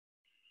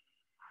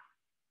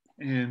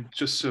And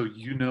just so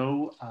you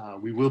know,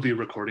 we will be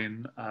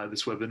recording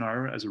this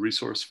webinar as a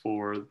resource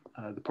for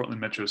the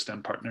Portland Metro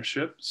STEM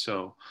Partnership.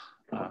 So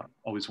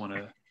always want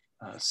to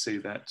say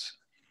that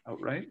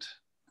outright.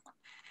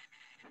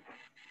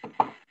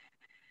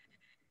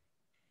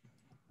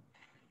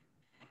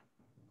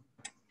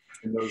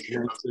 And those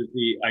links is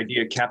the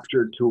idea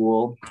capture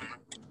tool.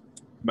 You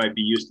might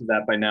be used to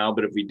that by now,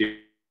 but if we do.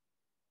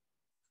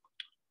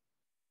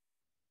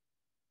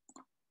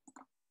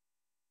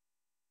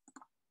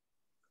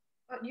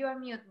 You are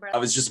mute, Brad. I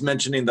was just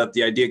mentioning that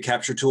the idea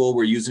capture tool,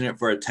 we're using it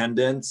for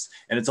attendance.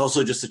 And it's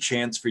also just a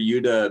chance for you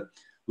to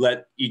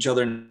let each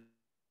other.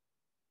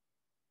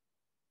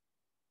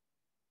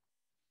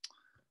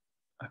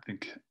 I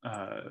think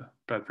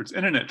Bradford's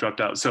internet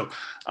dropped out. So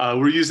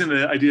we're using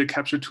the idea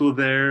capture tool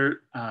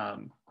there.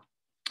 And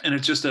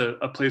it's just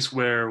a place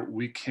where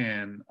we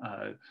can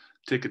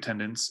take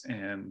attendance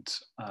and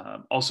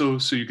also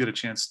so you get a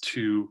chance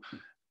to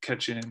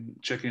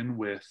check in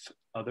with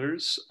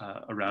others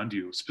around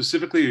you.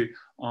 Specifically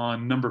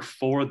on number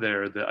 4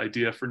 there, the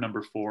idea for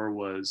number 4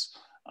 was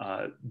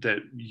that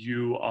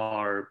you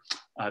are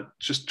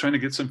just trying to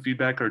get some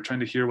feedback or trying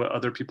to hear what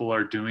other people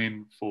are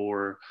doing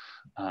for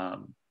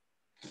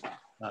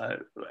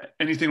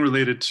anything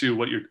related to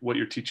what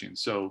you're teaching.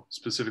 So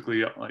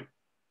specifically, like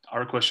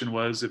our question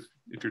was, if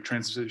you're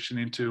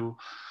transitioning to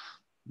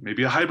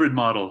maybe a hybrid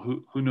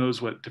model, who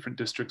knows what different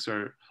districts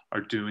are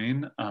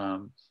doing?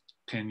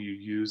 Can you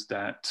use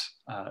that?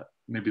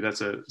 Maybe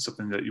that's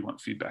something that you want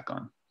feedback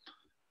on.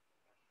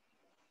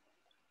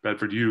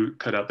 Bradford, you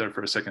cut out there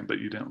for a second, but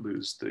you didn't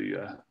lose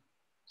the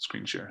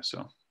screen share.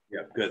 So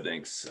Yeah, good,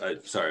 thanks.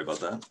 Sorry about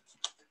that.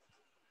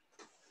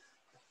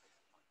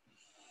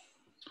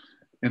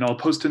 And I'll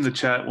post in the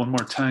chat one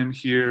more time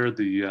here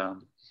the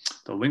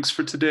links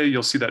for today.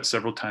 You'll see that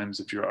several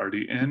times if you're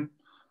already in.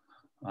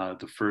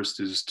 The first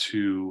is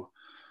to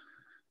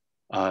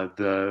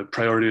the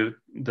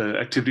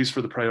activities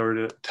for the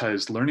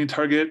prioritized learning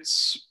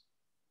targets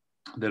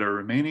that are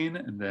remaining,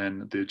 and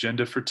then the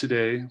agenda for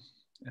today,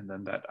 and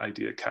then that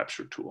idea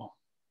capture tool.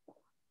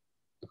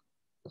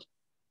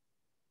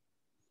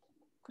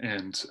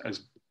 And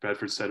as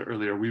Bradford said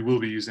earlier, we will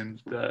be using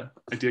the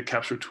idea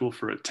capture tool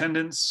for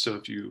attendance. So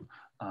if you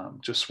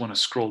just want to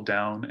scroll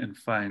down and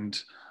find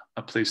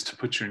a place to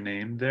put your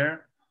name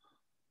there.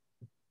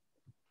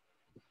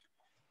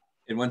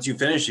 And once you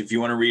finish, if you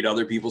want to read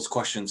other people's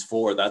questions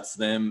that's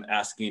them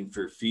asking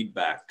for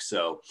feedback.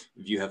 So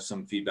if you have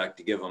some feedback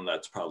to give them,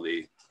 that's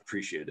probably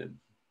appreciated.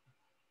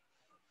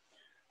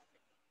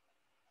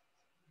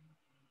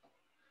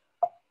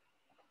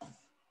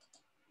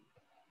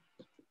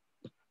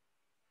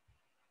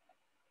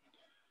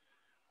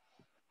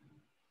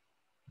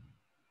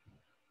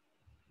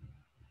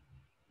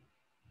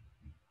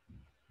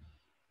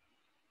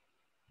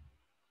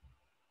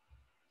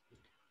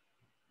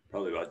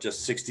 Probably about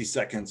just 60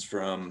 seconds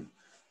from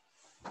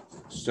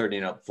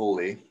starting up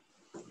fully.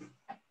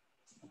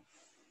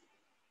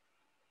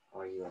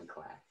 Are you in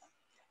class?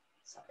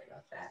 Sorry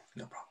about that.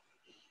 No problem.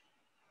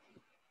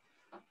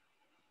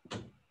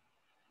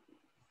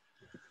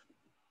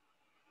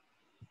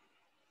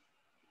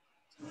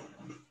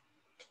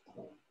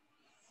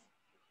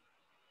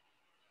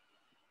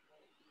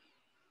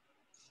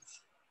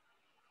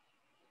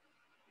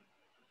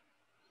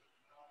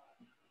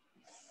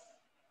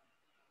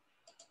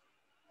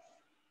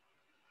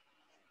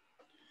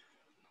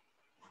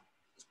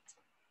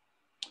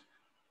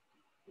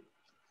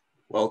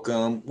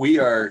 Welcome. We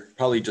are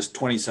probably just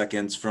 20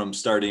 seconds from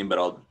starting, but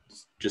I'll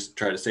just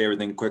try to say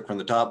everything quick from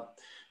the top.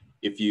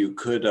 If you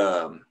could,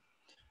 we'll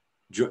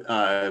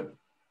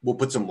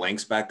put some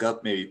links back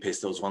up, maybe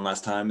paste those one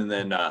last time. And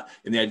then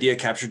in the idea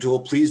capture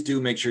tool, please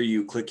do make sure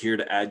you click here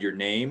to add your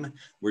name.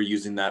 We're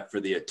using that for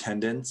the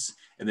attendance.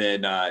 And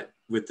then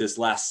with this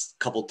last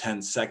couple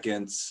 10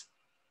 seconds,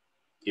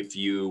 if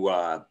you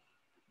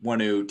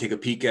want to take a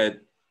peek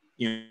at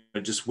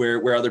just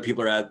where other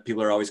people are at.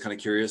 People are always kind of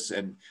curious,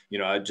 and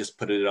I just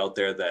put it out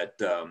there that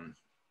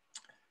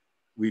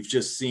we've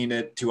just seen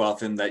it too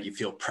often that you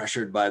feel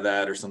pressured by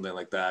that or something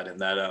like that, and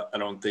that I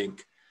don't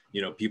think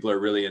people are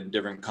really in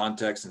different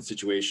contexts and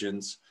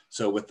situations.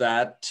 So with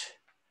that,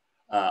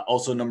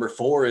 also number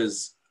 4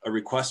 is a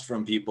request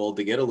from people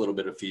to get a little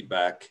bit of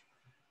feedback.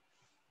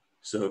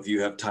 So if you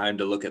have time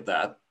to look at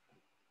that.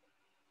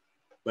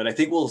 But I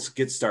think we'll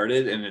get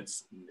started, and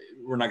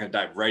we're not going to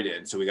dive right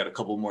in. So we got a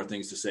couple more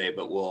things to say,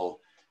 but we'll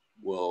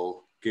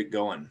get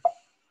going.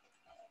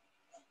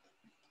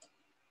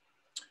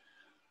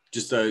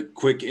 Just a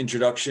quick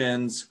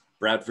introductions.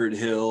 Bradford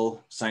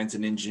Hill, science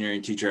and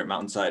engineering teacher at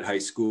Mountainside High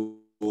School.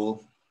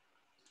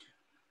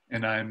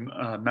 And I'm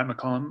Matt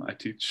McCollum. I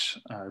teach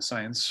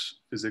science,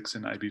 physics,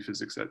 and IB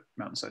physics at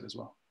Mountainside as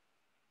well.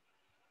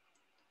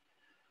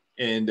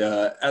 And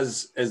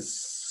as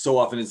so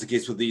often is the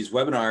case with these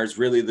webinars,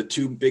 really the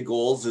 2 big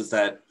goals is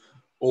that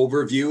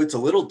overview. It's a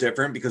little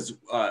different because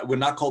we're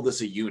not called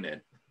this a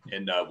unit,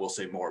 and we'll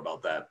say more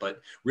about that,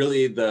 but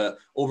really the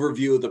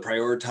overview of the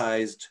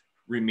prioritized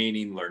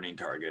remaining learning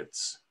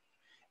targets.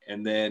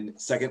 And then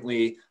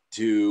secondly,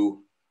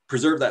 to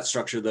preserve that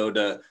structure though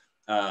to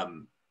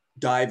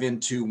dive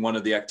into one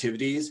of the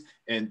activities.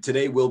 And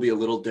today will be a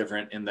little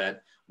different in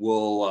that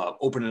we'll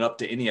open it up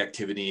to any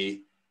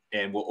activity,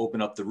 and we'll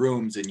open up the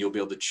rooms and you'll be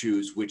able to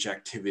choose which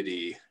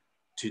activity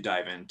to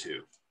dive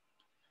into.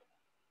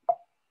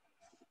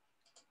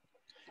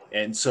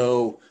 And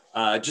so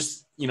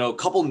just, you know, a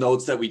couple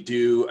notes that we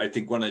do, I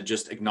think want to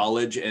just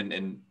acknowledge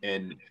and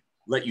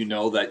let you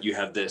know that you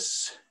have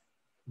this,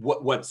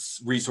 what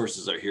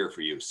resources are here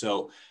for you.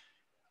 So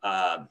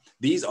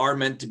these are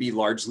meant to be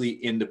largely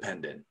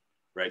independent,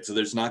 right? So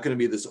there's not going to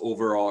be this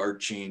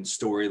overarching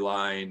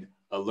storyline,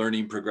 a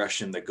learning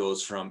progression that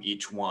goes from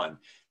each one.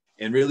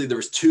 And really there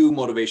was two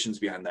motivations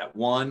behind that.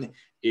 One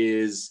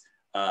is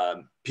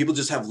people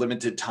just have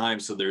limited time.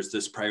 So there's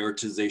this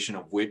prioritization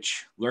of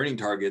which learning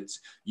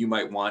targets you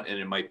might want, and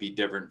it might be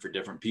different for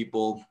different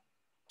people.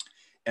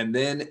 And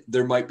then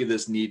there might be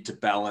this need to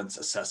balance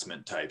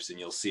assessment types. And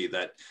you'll see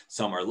that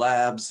some are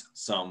labs,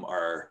 some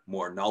are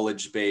more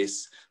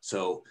knowledge-based.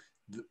 So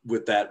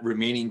with that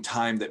remaining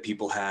time that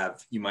people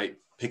have, you might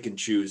pick and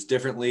choose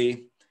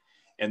differently.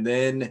 And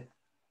then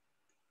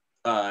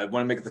I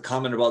want to make the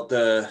comment about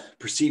the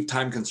perceived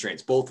time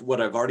constraints, both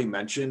what I've already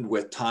mentioned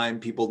with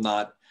time,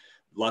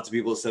 lots of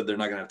people have said they're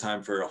not going to have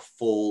time for a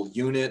full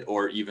unit,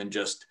 or even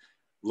just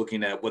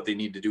looking at what they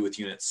need to do with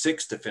unit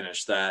 6 to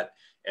finish that.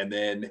 And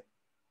then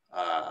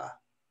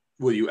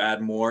will you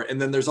add more? And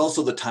then there's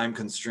also the time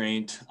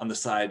constraint on the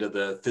side of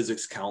the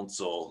physics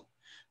council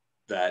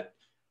that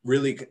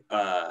really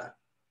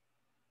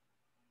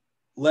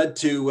led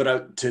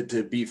to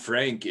to be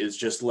frank, is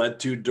just led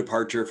to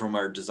departure from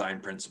our design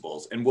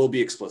principles. And we'll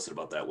be explicit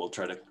about that. We'll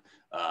try to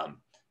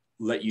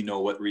let you know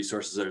what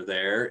resources are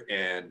there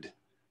and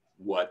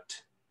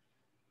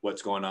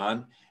what's going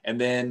on. And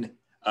then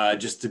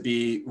just to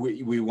be,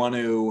 we want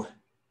to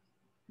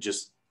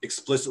just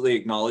explicitly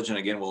acknowledge, and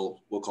again,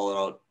 we'll call it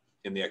out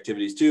in the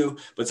activities too,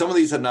 but some of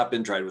these have not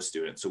been tried with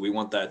students. So we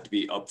want that to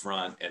be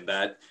upfront, and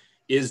that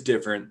is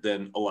different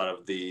than a lot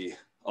of the,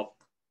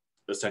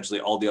 essentially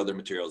all the other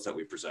materials that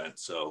we present.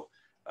 So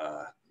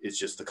it's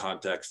just the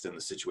context and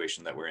the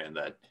situation that we're in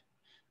that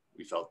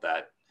we felt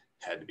that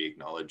had to be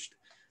acknowledged.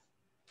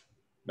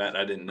 Matt,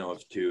 I didn't know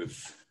if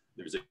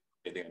there was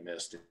anything I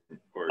missed,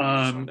 or you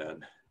just wanted to add.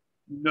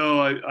 No,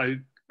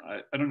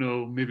 I don't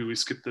know. Maybe we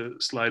skipped the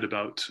slide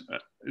about,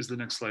 is the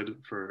next slide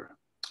for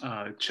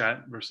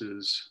chat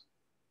versus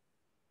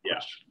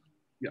question?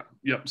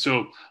 Yeah.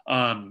 So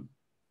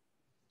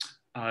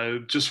I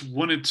just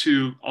wanted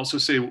to also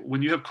say,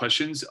 when you have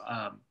questions,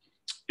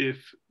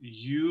 if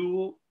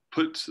you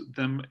put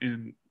them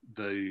in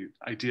the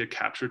idea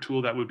capture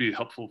tool, that would be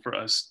helpful for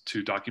us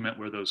to document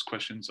where those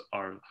questions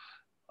are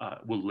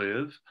will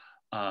live.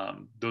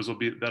 That'll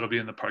be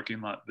in the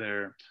parking lot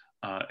there,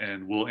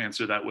 and we'll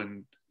answer that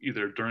when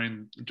either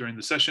during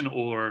the session,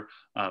 or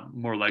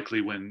more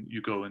likely when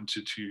you go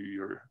into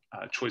your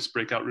choice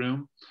breakout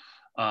room.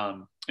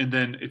 And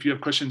then if you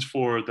have questions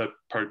for the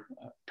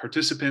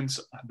participants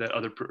that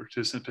other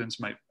participants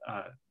might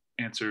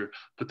answer,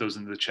 put those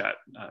in the chat,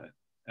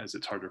 as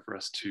it's harder for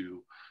us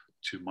to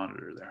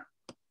monitor there.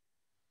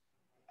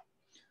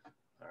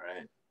 All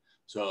right,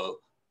 so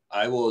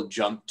I will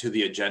jump to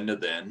the agenda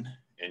then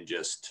and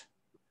just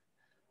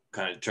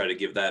kind of try to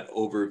give that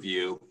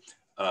overview.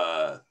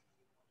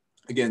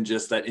 Again,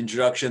 just that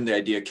introduction, the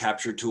idea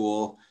capture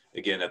tool.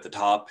 Again, at the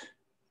top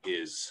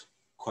is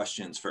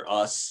questions for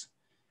us.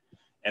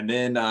 And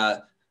then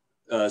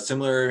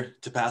similar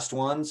to past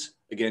ones,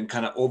 again,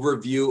 kind of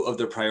overview of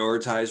the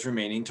prioritized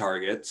remaining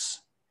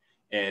targets.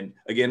 And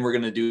again, we're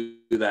gonna do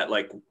that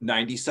like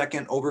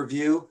 90-second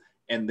overview,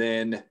 and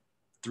then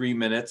 3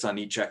 minutes on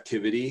each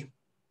activity.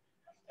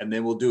 And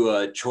then we'll do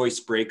a choice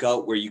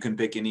breakout where you can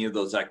pick any of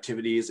those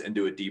activities and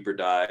do a deeper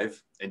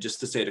dive. And just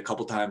to say it a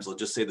couple times, I'll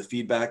just say the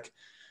feedback,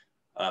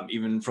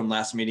 even from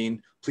last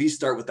meeting, please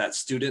start with that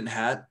student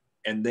hat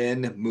and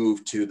then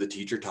move to the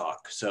teacher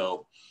talk.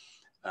 So,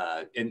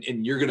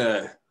 and you're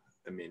gonna,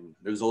 I mean,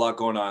 there's a lot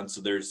going on. So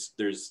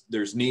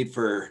there's need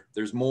for,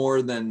 there's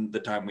more than the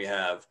time we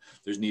have.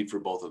 There's need for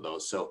both of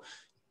those. So,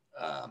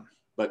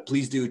 but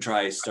please do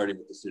try starting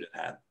with the student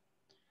hat.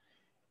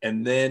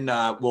 And then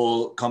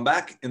we'll come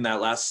back in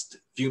that last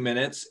few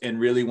minutes and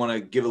really want to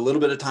give a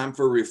little bit of time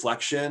for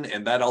reflection.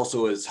 And that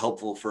also is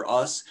helpful for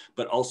us,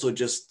 but also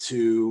just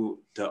to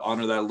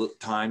honor that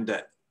time,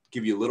 to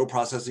give you a little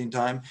processing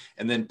time,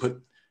 and then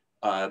put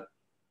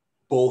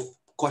both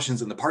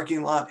questions in the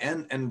parking lot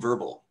and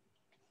verbal,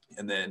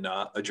 and then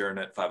adjourn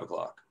at 5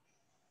 o'clock.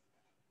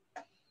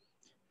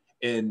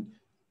 And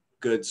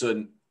good,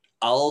 so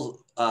I'll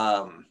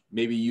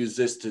maybe use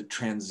this to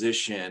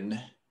transition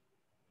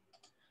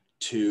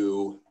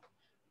to,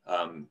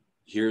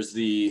 here's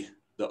the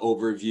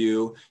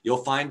overview. You'll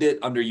find it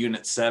under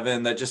unit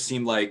 7. That just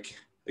seemed like,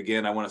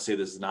 again, I want to say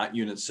this is not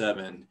unit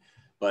 7,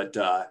 but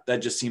that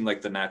just seemed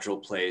like the natural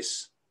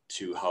place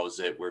to house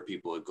it, where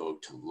people would go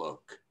to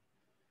look.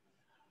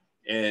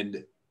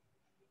 And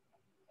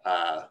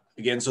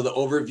again, so the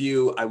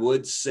overview, I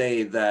would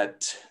say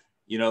that,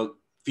 you know,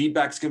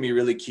 feedback's gonna be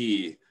really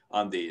key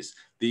on these.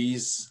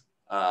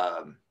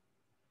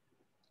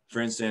 for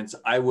instance,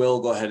 I will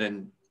go ahead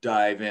and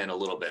dive in a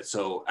little bit.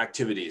 So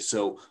activities.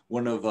 So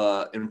one of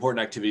an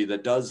important activity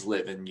that does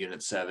live in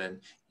Unit 7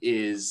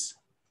 is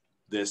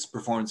this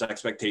performance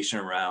expectation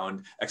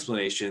around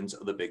explanations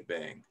of the Big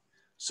Bang.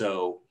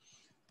 So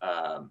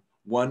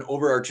one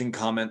overarching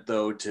comment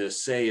though to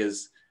say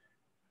is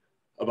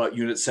about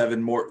Unit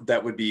 7, more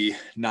that would be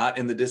not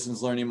in the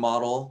distance learning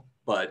model,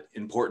 but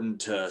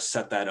important to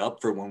set that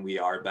up for when we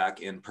are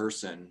back in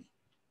person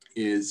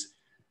is,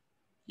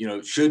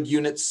 should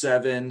Unit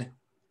 7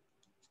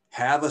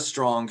 have a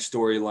strong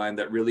storyline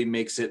that really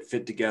makes it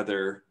fit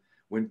together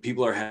when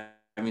people are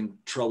having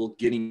trouble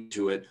getting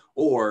to it,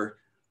 or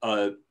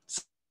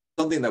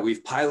something that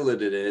we've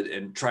piloted it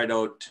and tried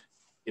out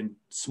in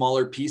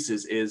smaller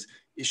pieces is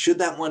should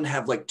that one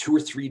have like 2 or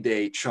 3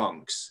 day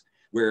chunks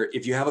where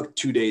if you have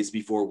 2 days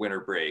before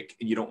winter break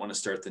and you don't want to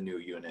start the new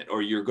unit,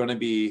 or you're going to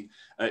be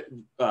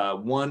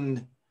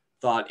one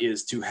thought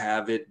is to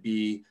have it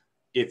be,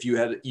 if you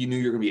knew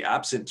you're going to be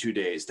absent 2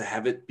 days, to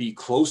have it be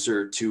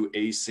closer to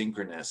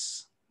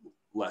asynchronous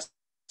lesson.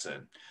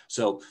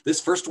 So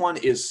this first one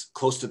is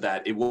close to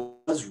that. It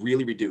was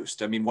really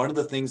reduced. I mean, one of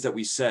the things that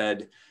we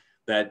said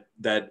that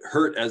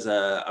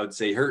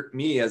hurt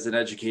me as an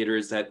educator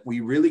is that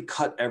we really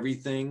cut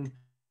everything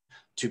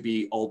to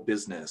be all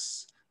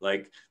business.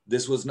 Like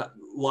this was not,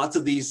 lots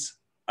of these,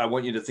 I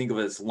want you to think of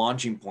it as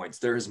launching points.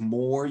 There is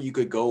more you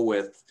could go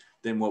with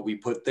than what we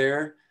put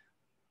there.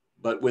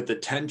 But with the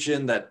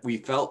tension that we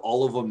felt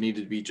all of them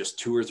needed to be just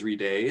 2 or 3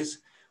 days,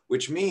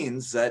 which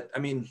means that, I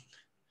mean,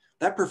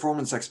 that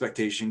performance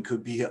expectation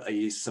could be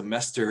a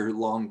semester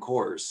long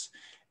course.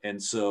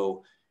 And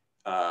so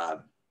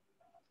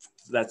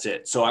that's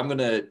it. So I'm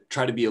gonna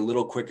try to be a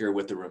little quicker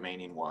with the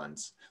remaining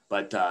ones.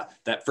 But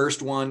that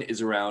first one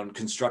is around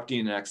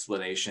constructing an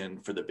explanation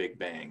for the Big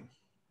Bang.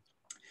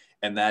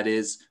 And that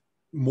is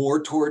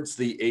more towards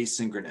the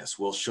asynchronous.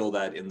 We'll show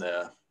that in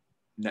the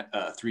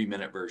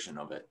 3-minute version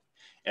of it.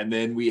 And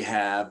then we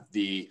have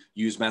the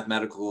use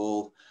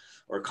mathematical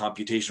or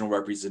computational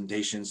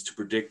representations to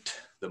predict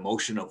the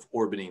motion of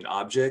orbiting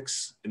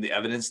objects. In the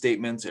evidence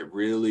statements, it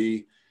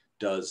really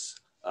does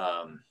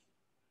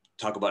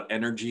talk about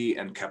energy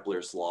and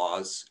Kepler's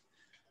laws.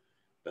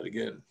 But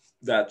again,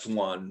 that's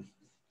one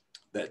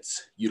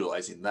that's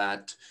utilizing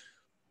that.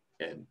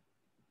 And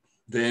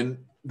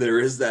then there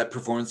is that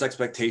performance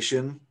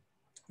expectation.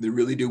 They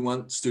really do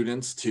want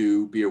students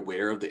to be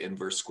aware of the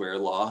inverse square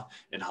law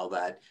and how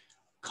that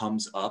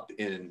comes up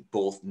in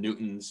both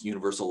Newton's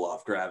universal law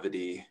of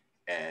gravity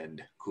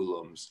and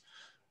Coulomb's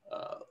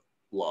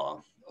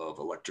law of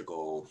electric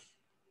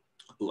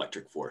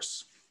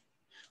force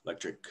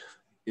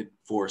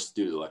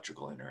due to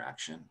electrical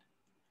interaction.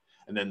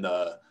 And then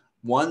the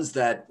ones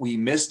that we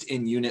missed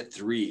in Unit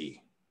 4,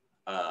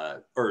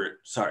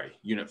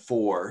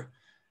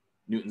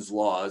 Newton's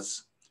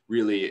laws,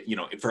 really,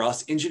 for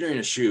us engineering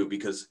a shoe,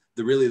 because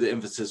the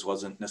emphasis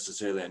wasn't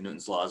necessarily on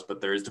Newton's laws, but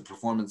there is the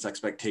performance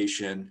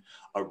expectation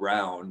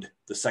around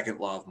the second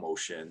law of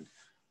motion.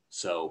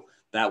 So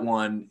that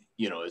one,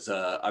 is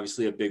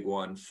obviously a big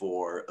one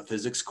for a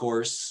physics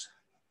course.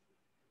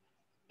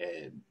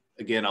 And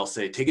again, I'll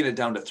say taking it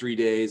down to 3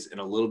 days and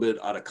a little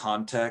bit out of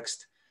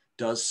context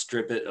does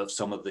strip it of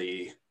some of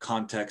the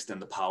context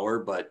and the power,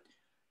 but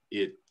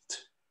it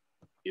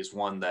is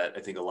one that I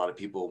think a lot of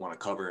people want to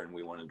cover, and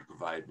we wanted to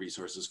provide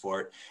resources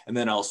for it. And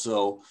then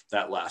also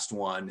that last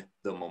one,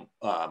 the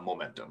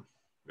momentum,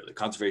 really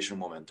conservation of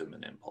momentum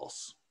and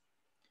impulse.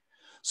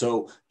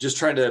 So just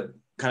trying to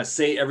kind of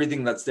say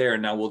everything that's there,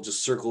 and now we'll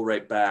just circle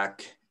right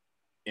back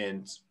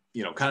and,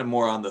 kind of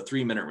more on the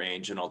 3-minute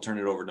range, and I'll turn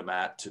it over to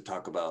Matt to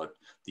talk about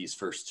these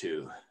first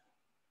two.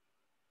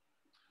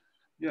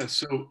 Yeah,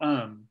 so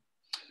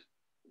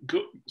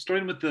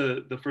starting with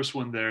the first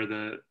one there,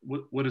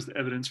 what is the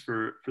evidence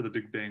for the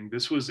Big Bang?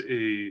 This was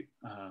a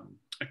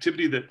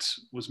activity that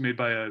was made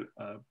by a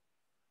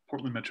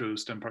Portland Metro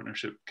STEM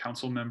Partnership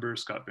Council member,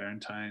 Scott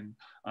Barentine,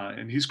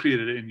 and he's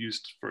created it and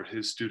used for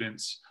his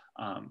students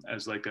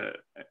as like a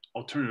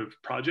alternative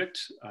project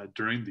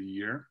during the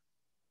year.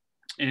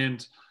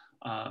 And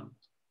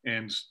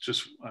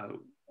just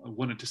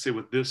wanted to say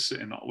with this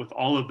and with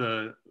all of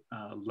the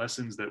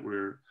lessons that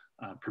we're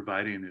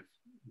providing, if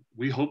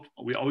we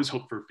always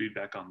hope for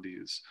feedback on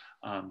these.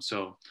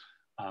 So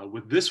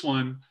with this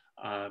one,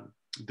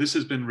 this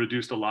has been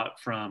reduced a lot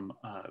from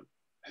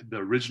the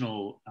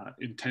original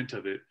intent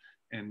of it.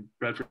 And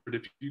Bradford,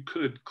 if you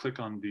could click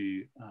on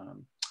the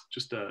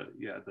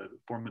the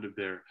formative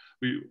there.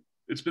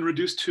 It's been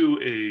reduced to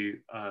a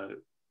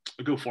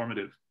go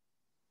formative.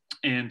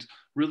 And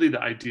really the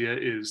idea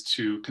is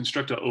to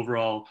construct an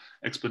overall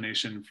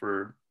explanation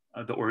for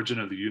the origin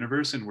of the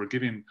universe. And we're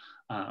giving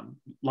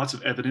lots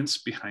of evidence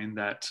behind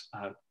that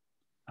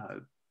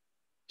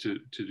to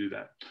do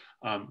that.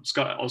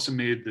 Scott also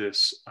made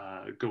this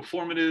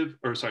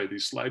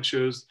these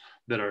slideshows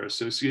that are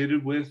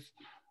associated with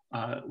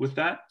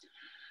that.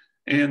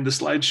 And the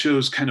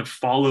slideshows kind of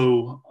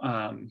follow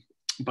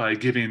by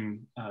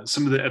giving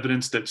some of the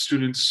evidence that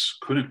students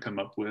couldn't come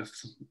up with,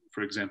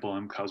 for example,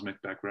 on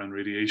cosmic background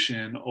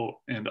radiation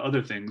and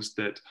other things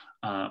that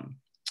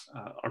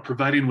are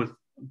providing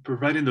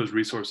those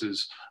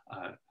resources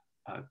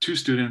to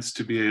students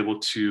to be able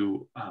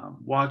to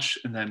watch,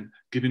 and then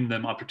giving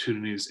them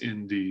opportunities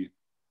in the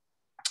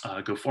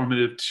Go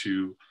Formative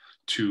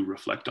to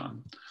reflect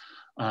on.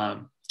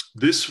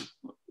 This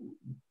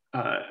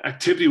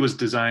activity was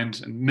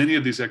designed, and many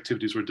of these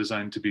activities were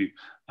designed to be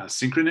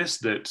synchronous,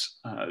 that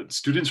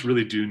students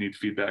really do need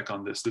feedback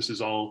on this. This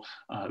is all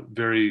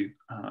very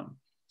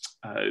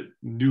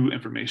new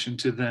information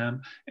to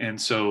them. And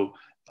so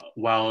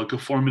while Go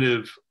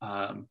Formative,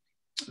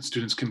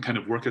 students can kind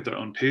of work at their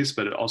own pace,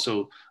 but it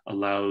also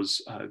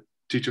allows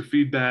teacher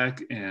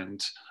feedback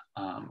and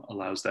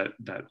allows that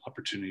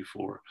opportunity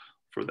for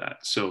that.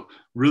 So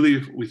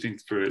really, we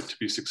think for it to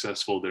be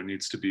successful, there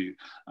needs to be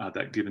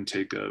that give and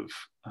take of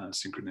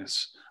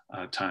synchronous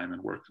time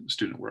and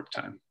student work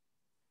time.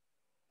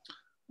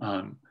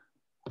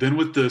 Then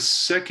with the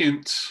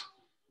second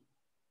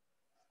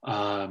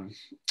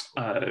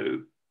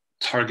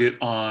target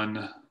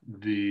on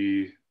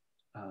the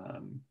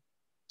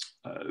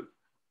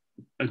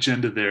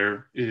agenda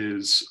there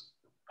is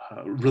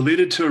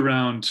related to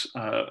around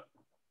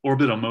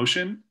orbital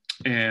motion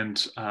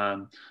and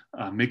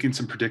making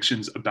some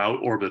predictions about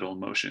orbital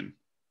motion.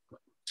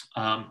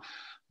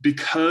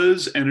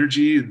 Because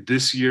energy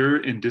this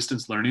year in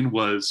distance learning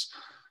was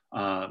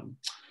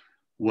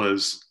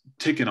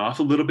taken off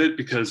a little bit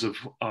because of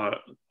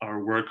our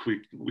work,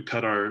 we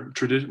cut our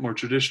more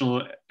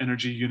traditional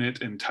energy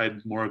unit and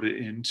tied more of it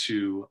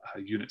into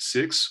unit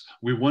 6.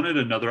 We wanted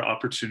another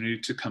opportunity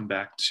to come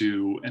back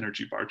to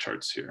energy bar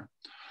charts here.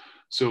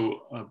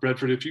 So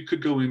Bradford, if you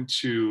could go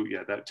into,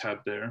 that tab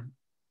there.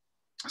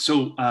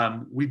 So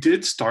we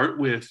did start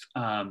with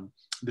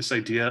this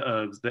idea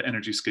of the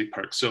energy skate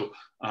park. So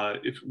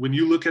when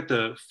you look at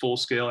the full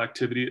scale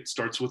activity, it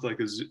starts with like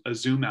a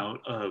zoom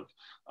out of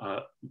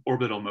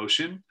orbital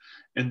motion.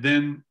 And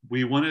then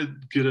we want to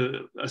get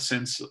a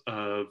sense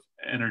of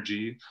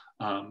energy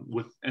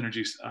with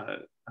energy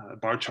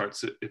bar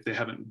charts if they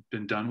haven't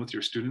been done with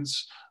your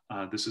students.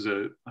 This is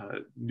a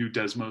new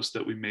Desmos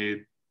that we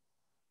made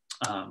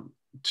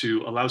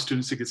to allow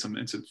students to get some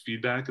instant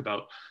feedback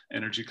about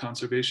energy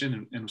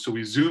conservation. And so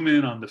we zoom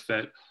in on the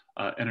PhET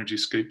energy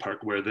skate park,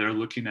 where they're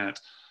looking at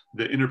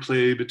the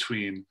interplay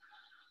between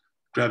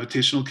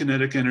gravitational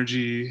kinetic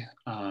energy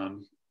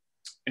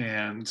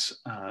and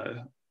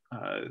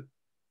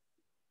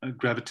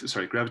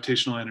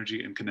gravitational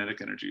energy and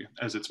kinetic energy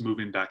as it's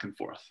moving back and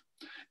forth.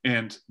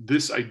 And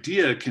this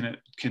idea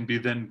can be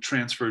then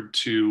transferred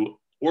to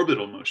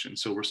orbital motion.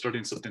 So we're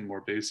starting something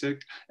more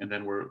basic, and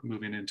then we're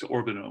moving into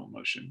orbital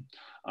motion.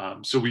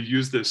 So we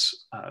use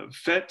this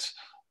PhET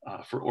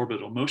for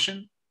orbital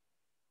motion.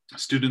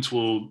 Students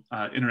will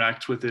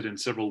interact with it in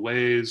several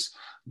ways.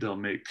 They'll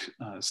make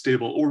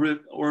stable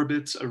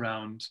orbits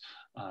around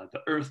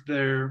the Earth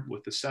there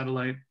with the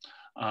satellite.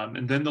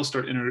 And then they'll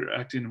start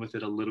interacting with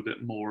it a little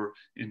bit more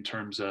in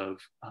terms of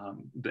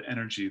the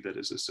energy that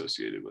is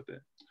associated with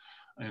it.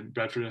 And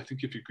Bradford, I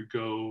think if you could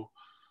go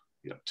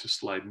to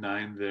slide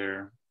 9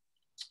 there.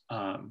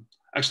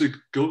 Actually,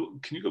 can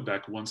you go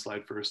back one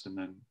slide first, and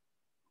then,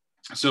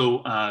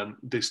 so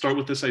they start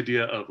with this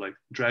idea of like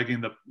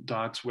dragging the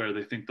dots where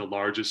they think the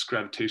largest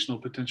gravitational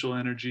potential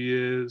energy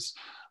is,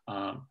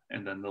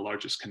 and then the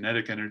largest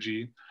kinetic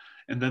energy.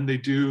 And then they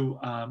do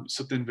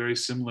something very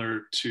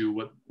similar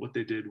to what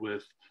they did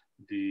with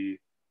the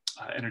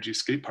energy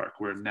skate park,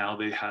 where now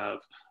they have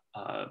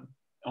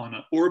on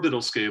an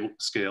orbital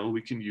scale, we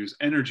can use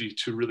energy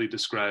to really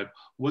describe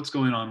what's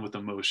going on with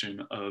the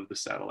motion of the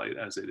satellite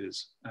as it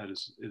is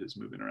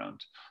moving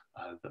around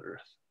the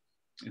Earth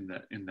in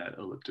that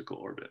elliptical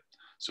orbit.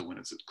 So when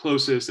it's at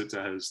closest, it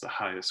has the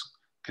highest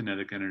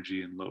kinetic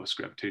energy and lowest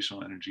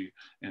gravitational energy,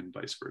 and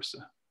vice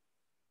versa.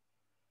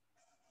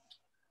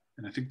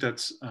 And I think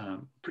that's a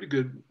pretty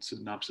good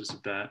synopsis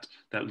of that.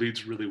 That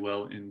leads really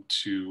well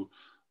into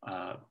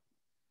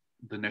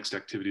the next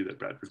activity that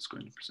Bradford's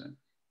going to present.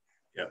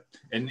 Yeah,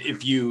 and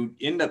if you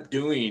end up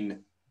doing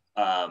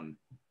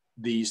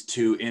these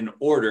two in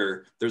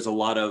order, there's a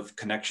lot of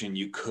connection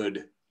you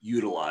could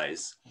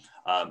utilize.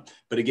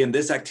 But again,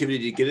 this activity,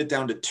 to get it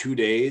down to 2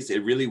 days,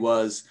 it really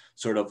was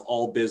sort of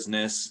all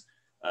business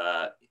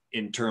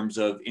in terms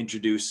of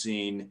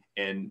introducing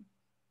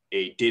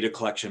a data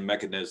collection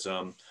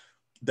mechanism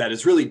that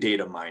is really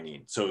data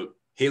mining. So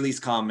Halley's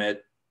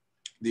Comet,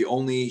 the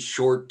only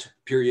short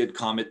period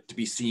comet to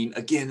be seen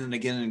again and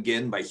again and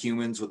again by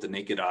humans with the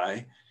naked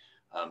eye.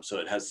 So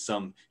it has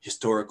some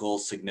historical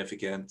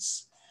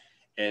significance,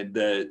 and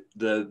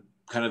the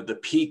kind of the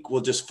peak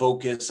will just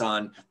focus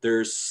on,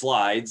 there's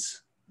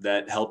slides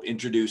that help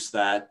introduce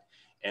that.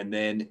 And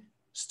then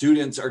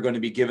students are going to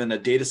be given a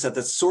data set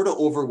that's sort of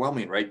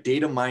overwhelming, right?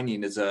 Data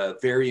mining is a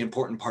very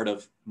important part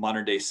of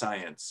modern day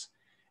science.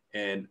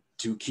 And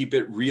to keep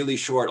it really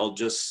short, I'll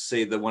just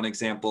say the one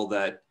example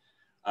that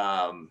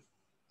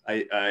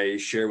I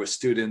share with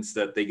students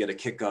that they get a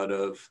kick out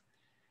of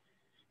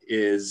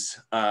is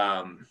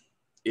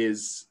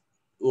is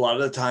a lot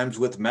of the times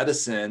with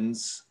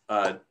medicines,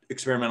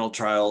 experimental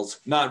trials,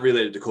 not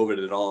related to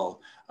COVID at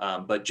all,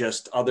 but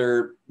just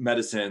other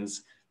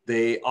medicines,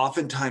 they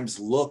oftentimes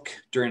look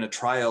during a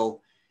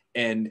trial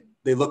and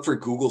they look for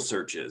Google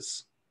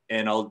searches.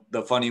 And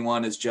the funny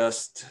one is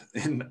just,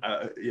 and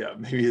yeah,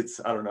 maybe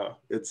it's, I don't know,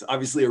 it's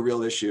obviously a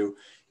real issue,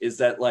 is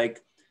that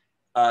like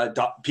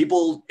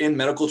people in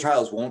medical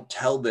trials won't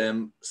tell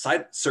them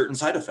certain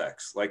side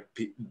effects. Like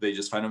they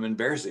just find them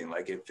embarrassing,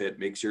 like if it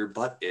makes your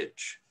butt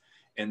itch.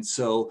 And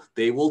so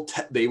they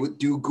would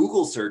do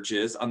Google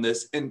searches on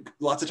this. And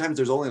lots of times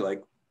there's only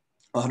like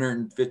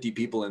 150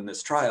 people in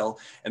this trial,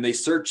 and they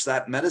search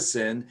that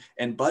medicine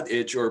and butt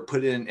itch or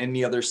put in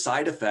any other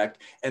side effect.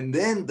 And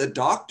then the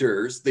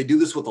doctors, they do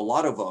this with a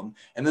lot of them.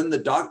 And then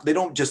they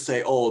don't just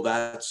say, oh,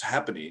 that's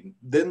happening.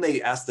 Then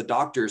they ask the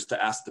doctors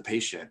to ask the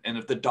patient. And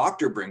if the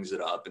doctor brings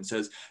it up and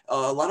says,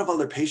 a lot of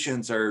other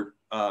patients are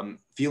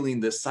feeling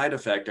this side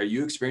effect, are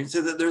you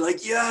experiencing it? They're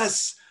like,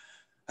 yes.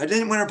 I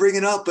didn't want to bring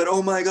it up, but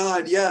oh my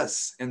God,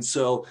 yes. And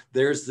so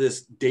there's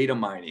this data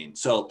mining.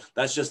 So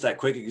that's just that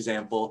quick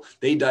example.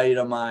 They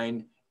data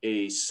mine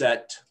a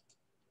set,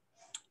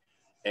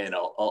 and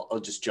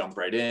I'll just jump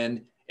right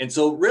in. And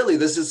so really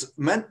this is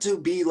meant to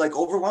be like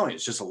overwhelming.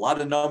 It's just a lot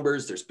of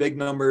numbers. There's big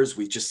numbers.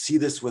 We just see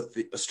this with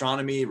the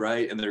astronomy,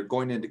 right? And they're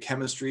going into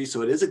chemistry.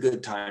 So it is a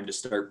good time to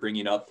start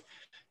bringing up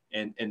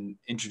and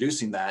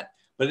introducing that.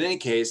 But in any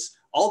case,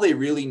 all they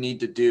really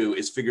need to do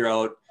is figure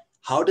out,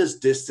 how does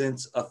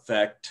distance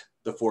affect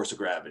the force of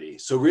gravity?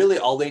 So really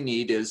all they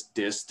need is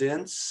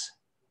distance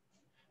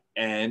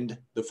and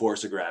the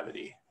force of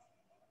gravity.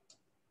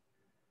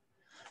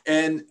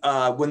 And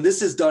when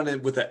this is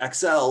done with an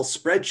Excel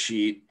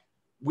spreadsheet,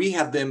 we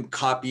have them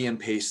copy and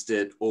paste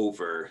it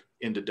over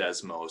into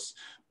Desmos.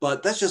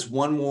 But that's just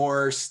one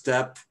more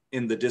step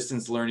in the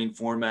distance learning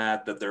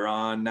format that they're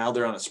on. Now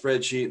they're on a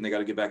spreadsheet and they got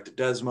to get back to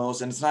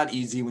Desmos. And it's not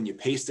easy when you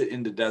paste it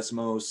into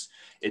Desmos.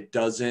 It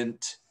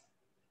doesn't,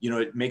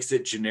 it makes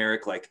it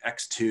generic like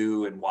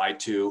X2 and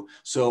Y2.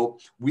 So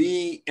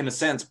we, in a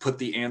sense,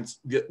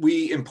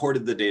 we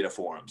imported the data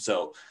for them.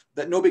 So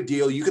that no big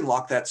deal. You can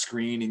lock that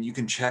screen and you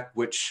can check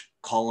which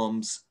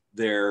columns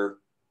they're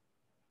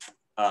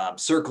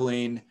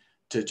circling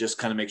to just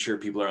kind of make sure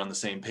people are on the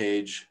same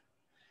page.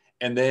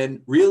 And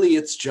then really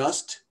it's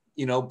just,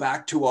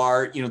 back to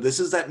our, this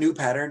is that new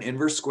pattern,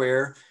 inverse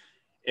square.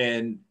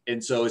 And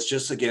so it's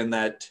just, again,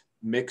 that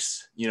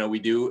mix, we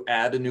do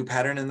add a new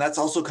pattern. And that's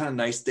also kind of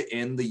nice to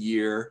end the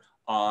year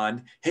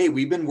on, hey,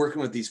 we've been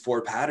working with these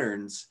 4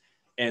 patterns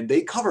and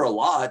they cover a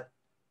lot,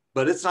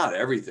 but it's not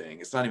everything.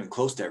 It's not even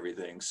close to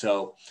everything.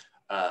 So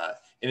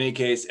in any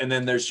case, and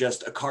then there's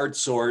just a card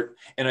sort.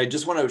 And I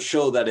just want to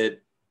show that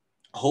it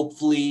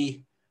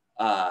hopefully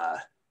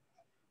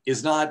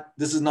this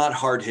is not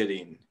hard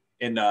hitting.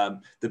 And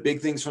the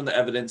big things from the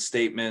evidence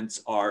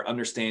statements are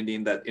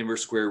understanding that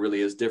inverse square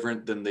really is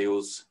different than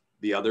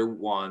the other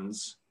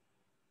ones.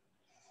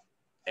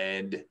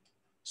 And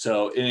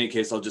so in any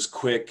case, I'll just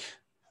quick,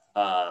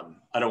 I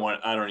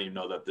don't even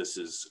know that this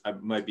is, I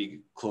might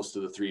be close to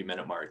the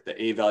 3-minute mark.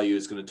 The A value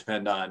is going to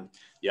depend on,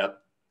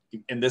 yep.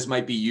 And this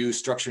might be you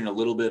structuring a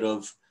little bit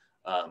of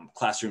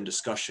classroom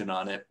discussion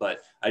on it,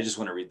 but I just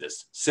want to read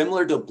this.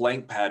 Similar to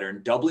blank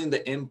pattern, doubling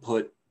the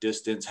input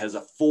distance has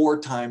a 4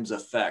 times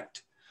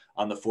effect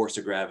on the force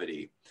of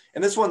gravity.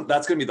 And this one,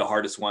 that's going to be the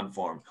hardest one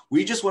for them.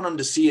 We just want them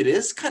to see it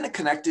is kind of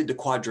connected to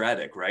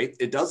quadratic, right?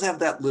 It does have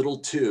that little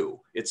 2.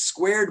 It's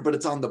squared, but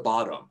it's on the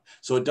bottom.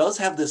 So it does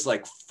have this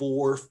like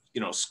 4,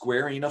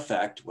 squaring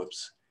effect.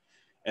 Whoops.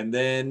 And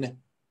then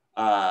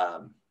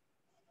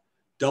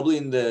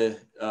doubling the,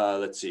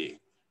 let's see,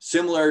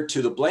 similar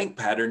to the blank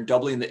pattern,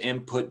 doubling the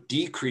input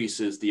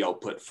decreases the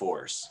output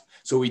force.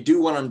 So we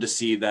do want them to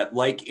see that,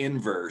 like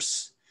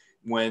inverse,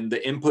 when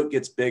the input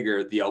gets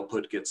bigger, the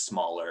output gets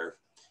smaller.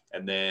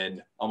 And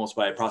then almost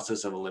by a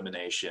process of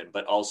elimination,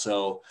 but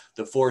also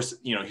the force,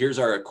 here's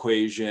our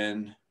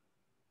equation.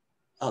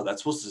 Oh,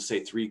 that's supposed to say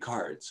 3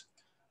 cards.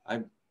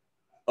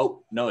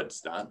 Oh, no,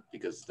 it's not,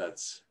 because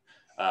that's,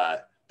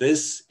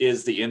 this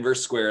is the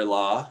inverse square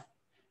law,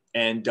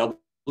 and doubling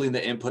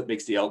the input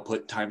makes the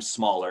output times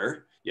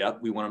smaller.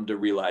 Yep, we want them to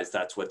realize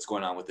that's what's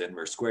going on with the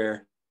inverse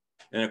square.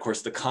 And of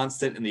course the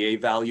constant and the A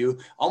value,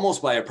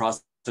 almost by a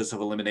process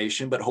of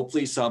elimination, but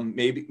hopefully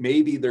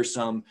maybe there's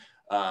some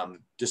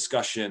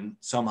discussion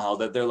somehow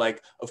that they're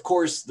like, of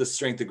course, the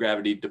strength of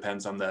gravity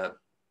depends on the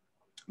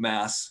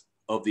mass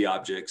of the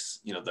objects,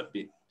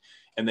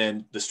 and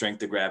then the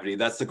strength of gravity,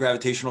 that's the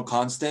gravitational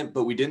constant,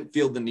 but we didn't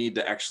feel the need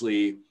to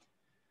actually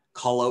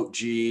call out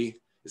G.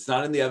 It's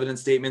not in the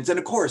evidence statements. And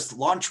of course,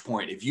 launch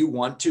point, if you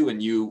want to,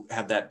 and you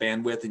have that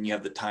bandwidth and you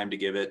have the time to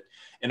give it.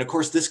 And of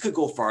course, this could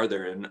go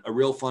farther. And a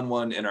real fun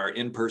one in our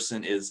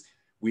in-person is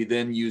we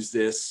then use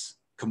this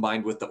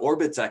combined with the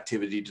orbits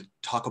activity to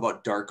talk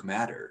about dark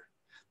matter.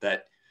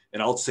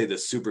 And I'll say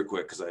this super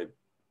quick because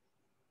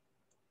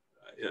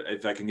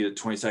if I can get it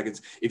 20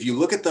 seconds. If you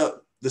look at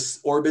the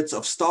orbits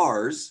of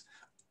stars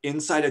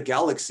inside of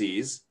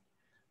galaxies,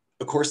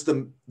 of course,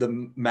 the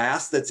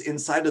mass that's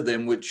inside of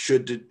them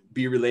should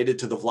be related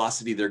to the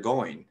velocity they're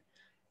going.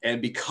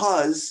 And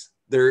because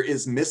there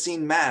is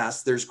missing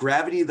mass, there's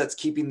gravity that's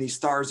keeping these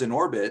stars in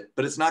orbit,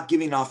 but it's not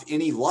giving off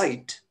any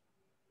light.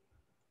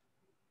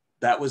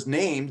 That was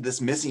named, this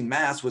missing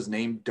mass was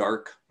named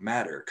dark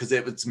matter, because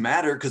it's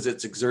matter because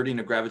it's exerting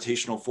a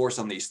gravitational force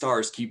on these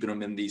stars, keeping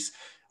them in these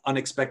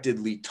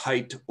unexpectedly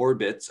tight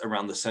orbits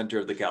around the center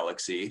of the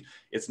galaxy.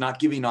 It's not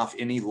giving off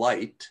any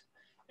light,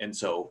 and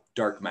so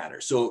dark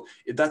matter. So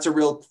that's a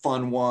real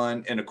fun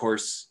one. And of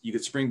course, you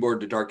could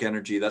springboard to dark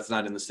energy. That's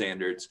not in the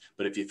standards,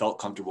 but if you felt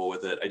comfortable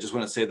with it, I just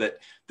want to say that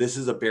this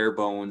is a bare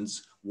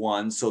bones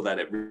one so that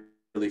it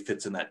really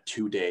fits in that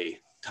 2-day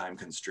time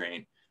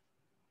constraint.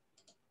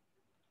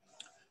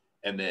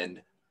 And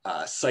then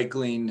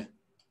cycling,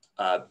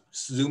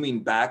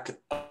 zooming back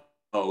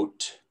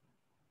out.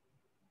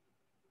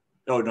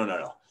 Oh,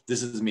 no.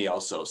 This is me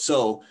also.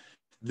 So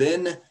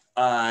then,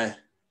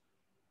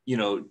 you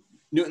know,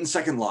 Newton's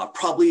second law,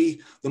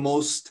 probably the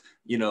most,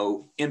 you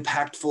know,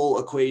 impactful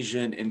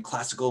equation in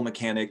classical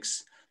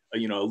mechanics,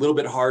 you know, a little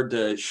bit hard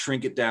to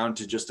shrink it down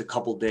to just a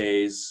couple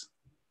days.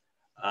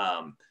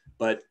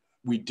 But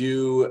we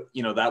do,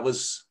 you know, that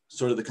was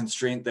sort of the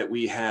constraint that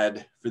we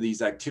had for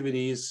these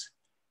activities.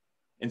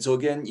 And so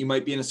again, you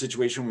might be in a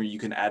situation where you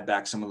can add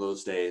back some of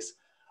those days.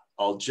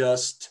 I'll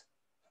just,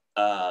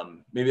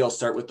 maybe I'll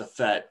start with the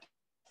PhET.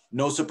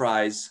 No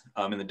surprise,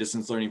 in the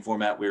distance learning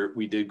format where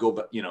we did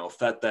go, you know,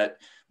 PhET that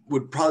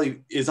would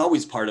probably is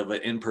always part of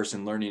an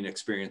in-person learning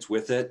experience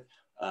with it.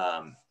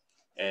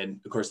 And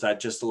of course that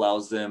just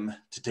allows them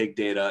to take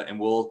data, and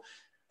we'll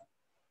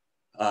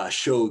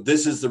show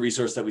this is the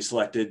resource that we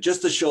selected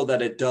just to show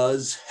that it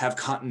does have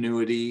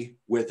continuity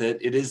with it.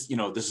 It is, you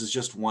know, this is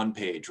just one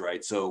page,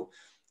 right? So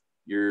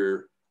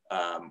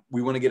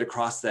we want to get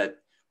across that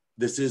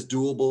this is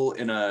doable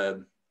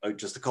in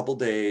just a couple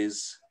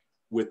days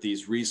with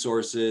these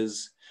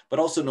resources, but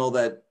also know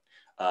that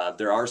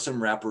there are some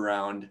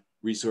wraparound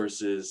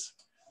resources.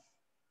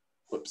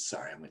 Whoops,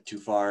 sorry, I went too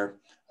far.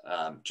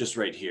 Just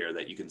right here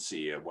that you can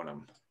see, I want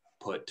to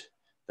put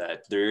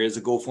that there is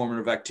a goal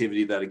formative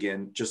activity that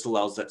again, just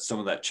allows that some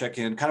of that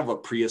check-in, kind of a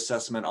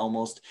pre-assessment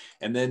almost.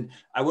 And then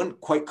I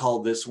wouldn't quite call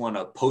this one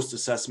a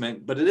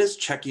post-assessment, but it is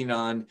checking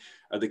on,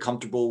 are they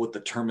comfortable with the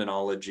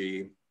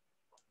terminology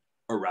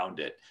around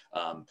it?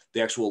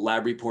 The actual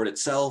lab report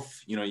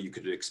itself, you know, you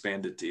could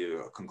expand it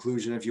to a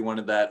conclusion if you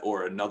wanted that,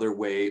 or another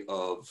way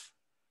of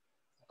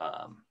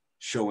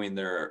showing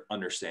their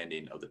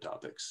understanding of the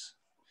topics.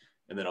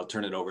 And then I'll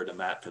turn it over to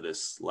Matt for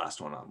this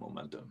last one on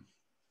momentum.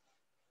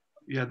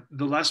 Yeah,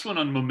 the last one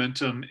on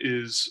momentum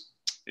is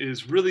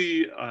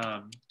really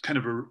kind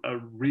of a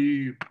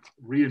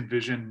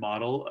re-envisioned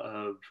model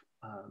of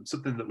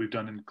something that we've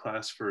done in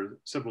class for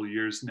several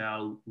years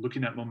now,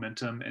 looking at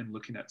momentum and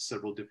looking at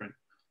several different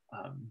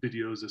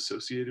videos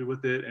associated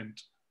with it. And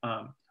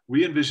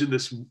we envision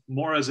this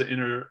more as an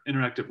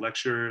interactive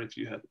lecture. If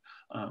you had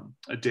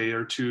a day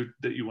or two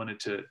that you wanted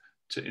to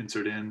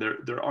insert in,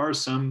 there are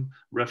some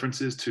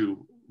references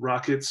to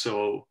rockets,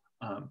 so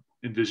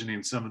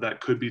envisioning some of that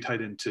could be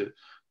tied into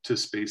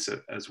space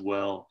as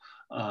well.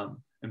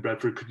 And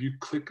Bradford, could you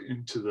click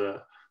into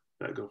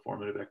that go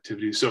formative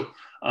activity? So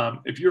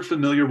if you're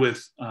familiar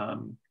with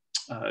some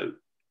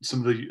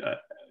of the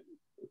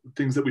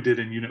things that we did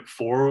in Unit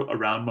 4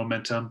 around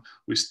momentum,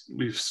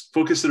 we've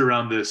focused it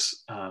around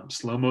this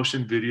slow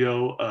motion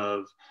video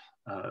of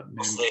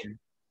man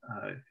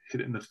hit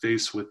in the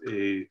face with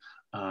a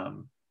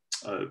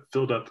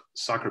filled up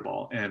soccer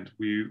ball, and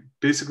we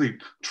basically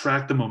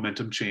track the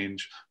momentum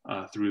change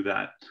through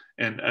that.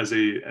 And as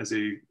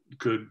a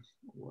good,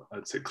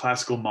 I'd say,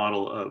 classical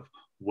model of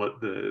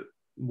what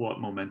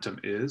momentum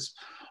is,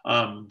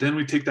 then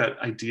we take that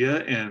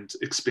idea and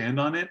expand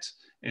on it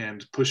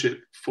and push it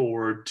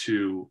forward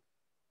to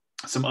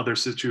some other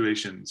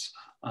situations.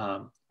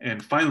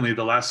 And finally,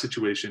 the last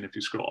situation, if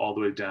you scroll all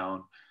the way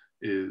down,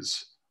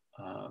 is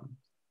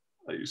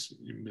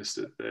you missed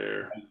it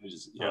there.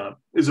 Is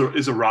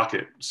a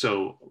rocket.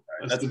 So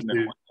that's the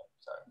middle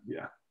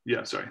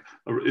one. Sorry.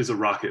 Is a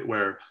rocket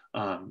where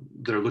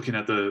they're looking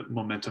at the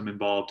momentum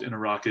involved in a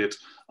rocket,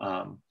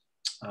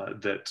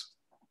 that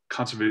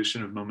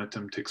conservation of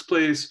momentum takes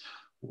place,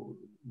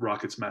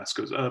 rocket's mass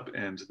goes up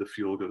and the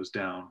fuel goes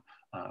down,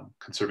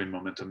 conserving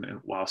momentum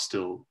while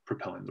still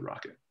propelling the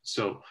rocket.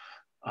 So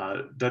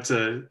that's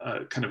a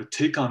kind of a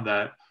take on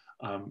that.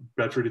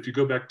 Bradford, if you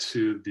go back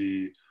to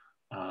the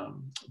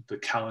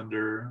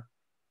calendar,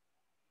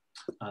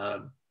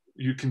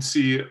 you can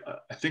see,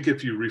 I think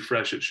if you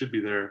refresh, it should be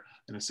there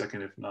in a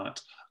second. If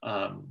not,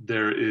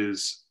 there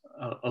is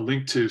a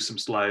link to some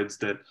slides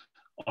that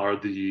are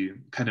the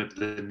kind of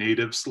the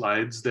native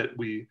slides that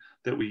we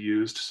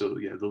used. So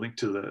yeah, the link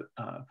to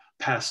the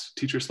past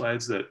teacher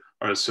slides that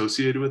are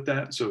associated with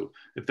that. So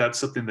if that's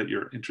something that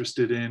you're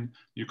interested in,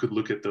 you could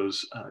look at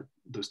those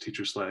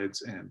teacher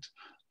slides and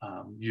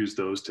use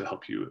those to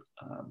help you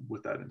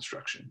with that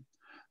instruction.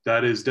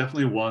 That is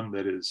definitely one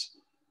that is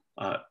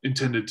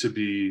intended to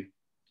be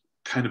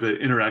kind of an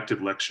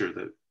interactive lecture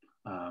that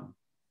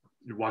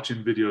you're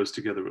watching videos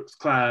together with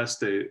class.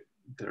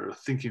 they're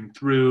thinking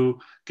through,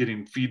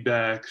 getting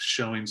feedback,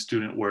 showing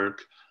student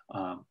work,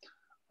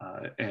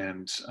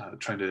 and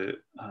trying to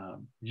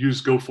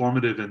use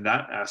GoFormative in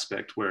that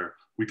aspect where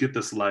we get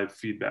this live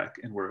feedback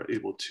and we're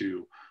able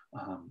to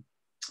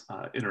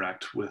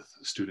interact with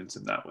students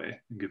in that way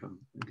and give them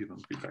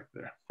feedback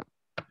there.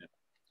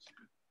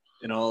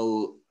 And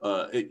I'll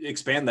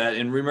expand that,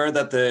 and remember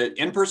that the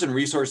in-person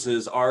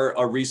resources are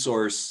a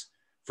resource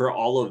for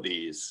all of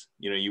these.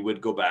 You know, you would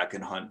go back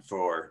and hunt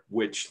for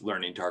which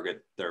learning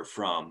target they're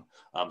from.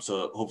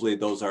 So hopefully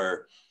those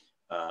are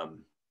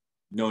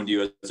known to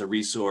you as a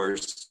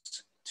resource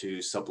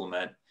to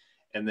supplement.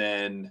 And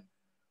then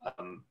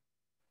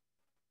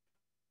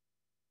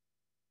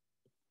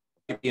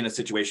in a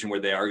situation where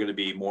they are going to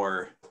be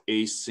more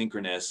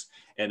asynchronous.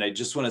 And I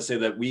just want to say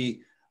that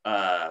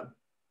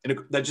and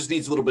that just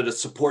needs a little bit of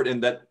support.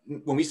 And that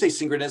when we say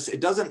synchronous,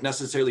 it doesn't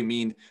necessarily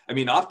mean, I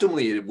mean,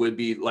 optimally it would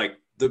be like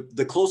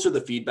the closer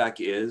the feedback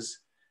is,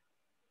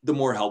 the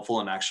more helpful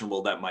and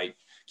actionable that might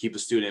keep a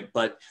student.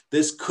 But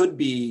this could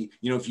be,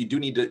 you know, if you do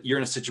need to, you're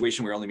in a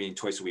situation where you're only meeting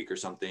twice a week or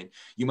something,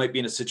 you might be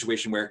in a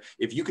situation where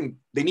if you can,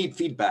 they need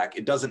feedback,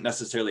 it doesn't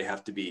necessarily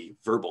have to be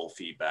verbal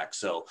feedback.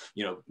 So,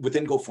 you know,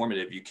 within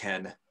GoFormative, you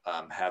can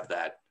have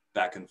that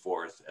back and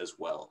forth as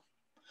well.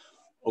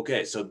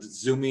 Okay, so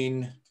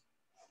zooming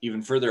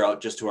even further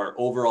out just to our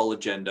overall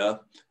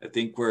agenda, I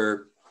think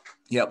we're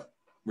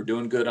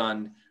doing good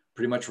on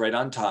pretty much right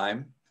on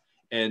time.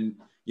 And,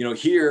 you know,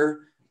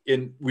 here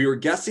we were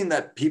guessing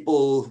that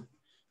people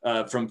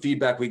from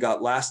feedback we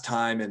got last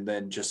time, and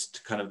then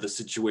just kind of the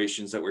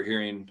situations that we're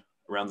hearing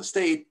around the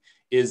state,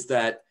 is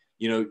that,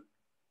 you know,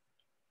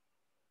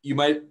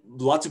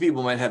 lots of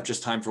people might have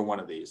just time for one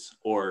of these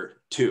or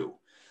two.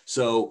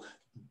 So,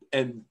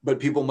 but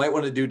people might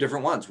want to do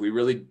different ones. We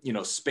really, you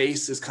know,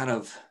 space is kind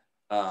of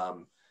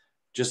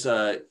just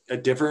a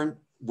different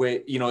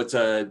way, you know,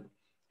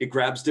 it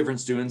grabs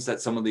different students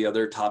that some of the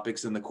other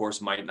topics in the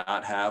course might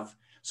not have.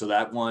 So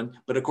that one,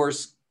 but of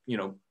course, you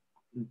know,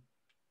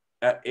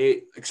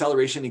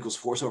 acceleration equals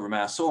force over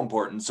mass, so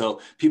important.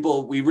 So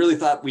people, we really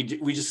thought we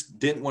just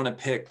didn't want to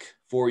pick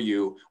for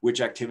you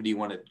which activity you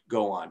want to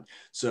go on.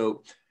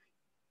 So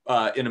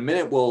in a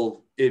minute,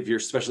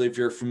 especially if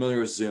you're familiar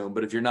with Zoom,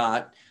 but if you're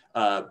not,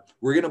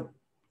 we'll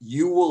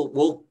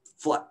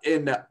fly.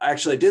 And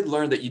actually I did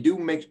learn that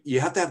you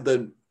have to have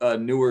the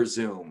newer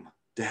Zoom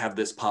to have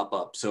this pop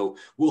up. So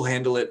we'll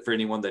handle it for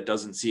anyone that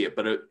doesn't see it,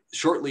 but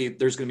shortly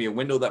there's going to be a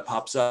window that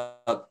pops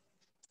up,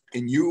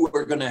 and you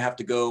are going to have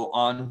to go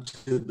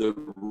onto the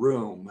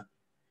room,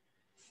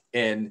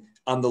 and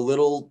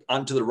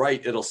onto the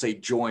right, it'll say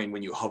join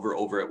when you hover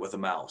over it with a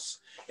mouse.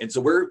 And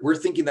so we're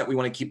thinking that we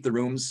want to keep the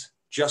rooms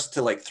just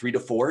to like 3 to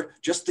 4,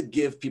 just to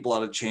give people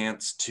a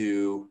chance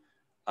to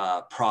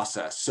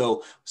process.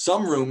 So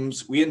some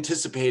rooms we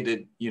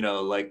anticipated, you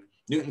know, like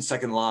Newton's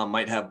second law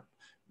might have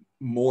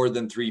more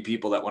than 3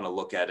 people that want to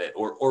look at it,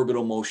 or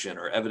orbital motion,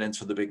 or evidence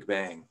for the Big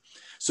Bang.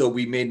 So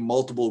we made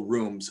multiple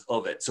rooms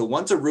of it. So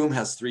once a room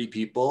has 3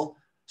 people,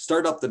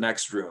 start up the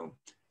next room.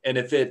 And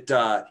if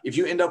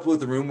you end up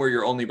with a room where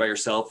you're only by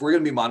yourself, we're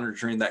going to be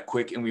monitoring that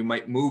quick, and we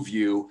might move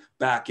you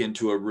back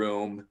into a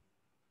room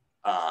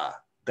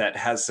that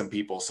has some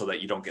people so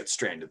that you don't get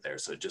stranded there.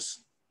 So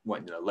just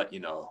wanted to let you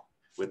know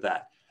with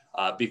that.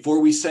 Before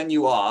we send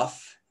you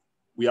off,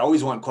 we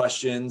always want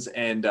questions,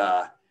 and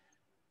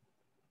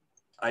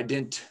I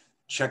didn't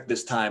check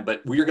this time,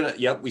 but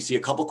we see a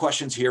couple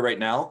questions here right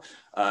now.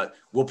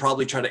 We'll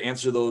probably try to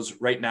answer those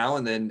right now.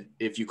 And then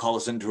if you call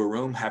us into a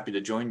room, happy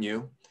to join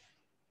you.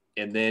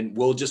 And then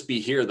we'll just be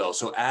here though.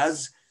 So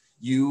as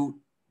you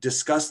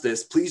discuss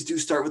this, please do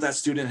start with that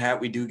student hat.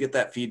 We do get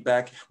that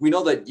feedback. We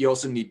know that you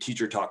also need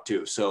teacher talk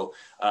too. So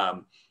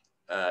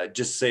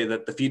just say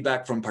that the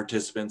feedback from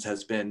participants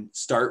has been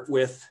start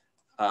with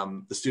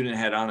the student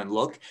hat on and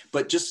look,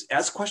 but just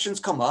as questions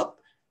come up,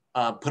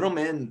 put them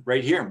in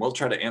right here, and we'll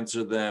try to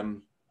answer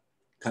them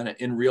kind of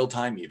in real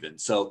time even.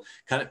 So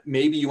kind of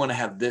maybe you want to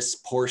have this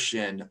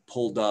portion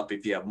pulled up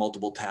if you have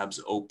multiple tabs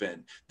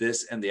open,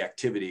 this and the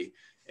activity,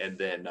 and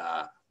then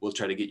we'll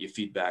try to get you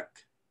feedback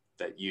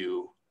that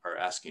you are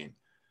asking.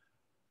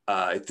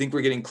 I think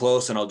we're getting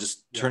close, and I'll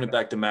just turn it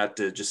back to Matt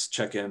to just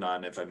check in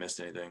on if I missed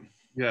anything.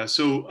 Yeah,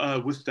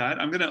 so with that,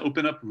 I'm going to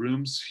open up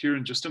rooms here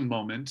in just a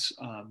moment.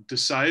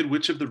 Decide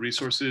which of the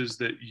resources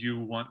that you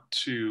want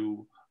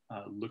to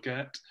look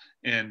at.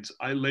 And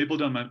I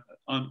labeled on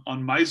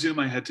my Zoom,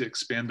 I had to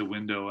expand the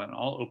window, and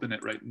I'll open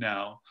it right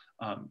now.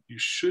 You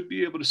should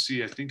be able to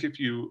see, I think if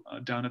you,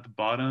 down at the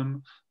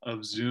bottom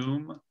of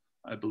Zoom,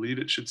 I believe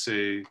it should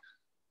say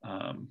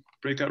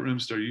breakout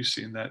rooms. Are you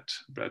seeing that,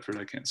 Bradford?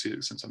 I can't see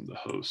it since I'm the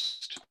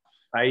host.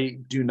 I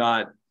do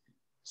not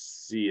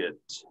see it.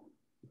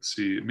 Let's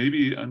see,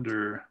 maybe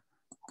under.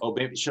 Oh,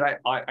 maybe,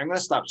 I'm going to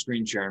stop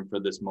screen sharing for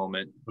this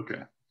moment.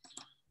 Okay.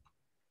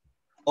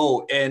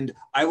 Oh, and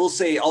I will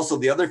say also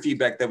the other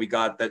feedback that we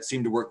got that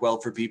seemed to work well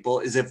for people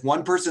is if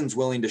one person's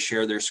willing to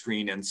share their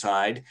screen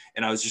inside,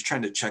 and I was just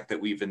trying to check that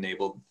we've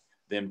enabled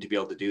them to be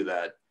able to do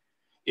that,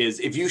 is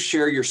if you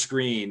share your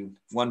screen,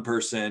 one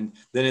person,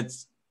 then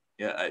it's,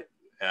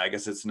 I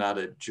guess it's not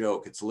a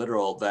joke, it's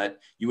literal, that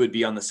you would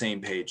be on the same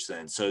page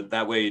then. So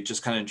that way it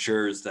just kind of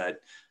ensures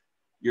that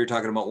you're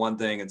talking about one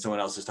thing and someone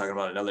else is talking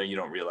about another and you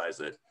don't realize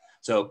it.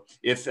 So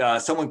if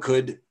someone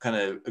could kind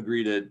of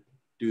agree to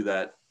do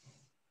that.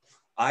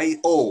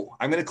 I'm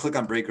going to click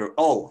on breakout.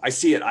 Oh, I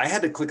see it. I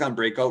had to click on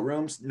breakout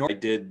rooms. No, I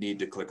did need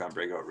to click on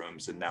breakout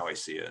rooms and now I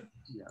see it.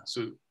 Yeah,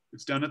 so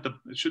it's down at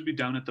it should be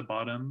down at the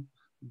bottom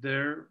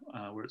there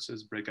where it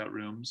says breakout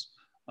rooms.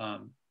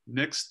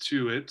 Next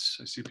to it,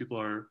 I see people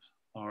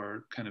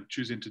are kind of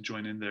choosing to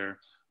join in there.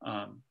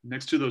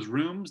 Next to those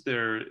rooms,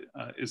 there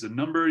is a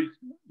number.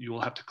 You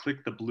will have to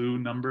click the blue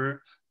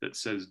number that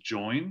says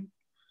join.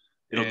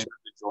 It'll turn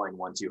to join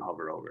once you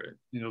hover over it.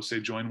 It'll say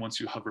join once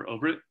you hover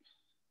over it.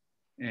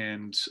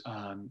 And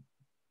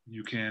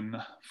you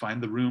can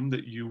find the room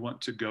that you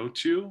want to go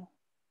to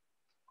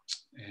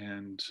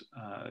and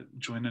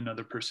join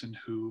another person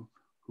who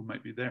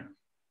might be there.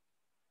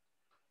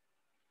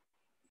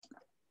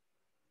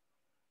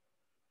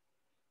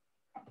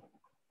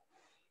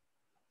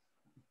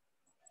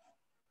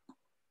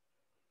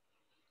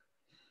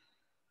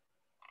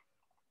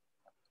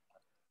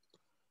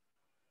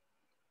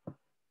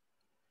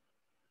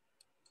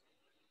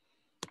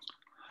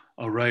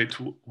 All right,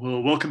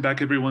 well, welcome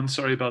back everyone.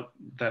 Sorry about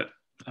that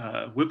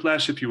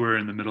whiplash if you were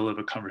in the middle of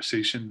a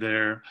conversation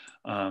there.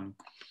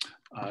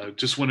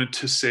 Just wanted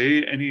to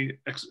say any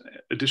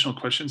additional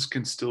questions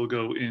can still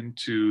go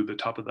into the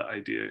top of the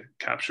idea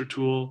capture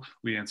tool.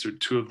 We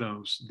answered 2 of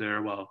those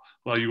there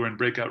while you were in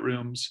breakout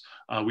rooms.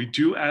 We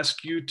do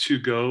ask you to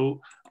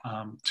go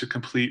to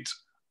complete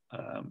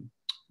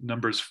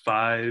numbers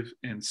 5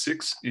 and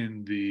 6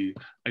 in the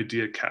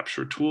idea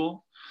capture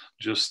tool,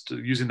 just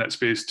using that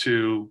space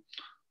to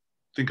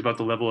think about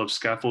the level of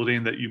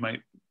scaffolding that you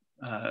might,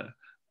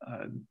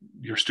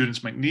 your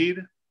students might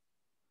need.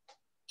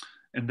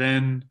 And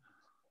then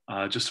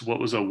just what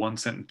was a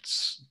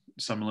 1-sentence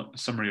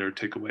summary or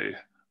takeaway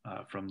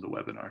from the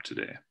webinar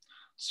today.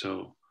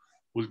 So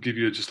we'll give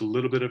you just a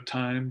little bit of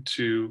time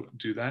to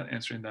do that,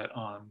 answering that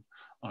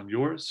on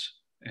yours.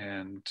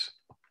 And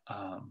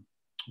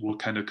we'll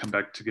kind of come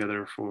back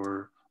together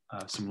for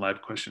some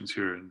live questions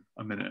here in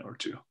a minute or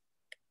 2.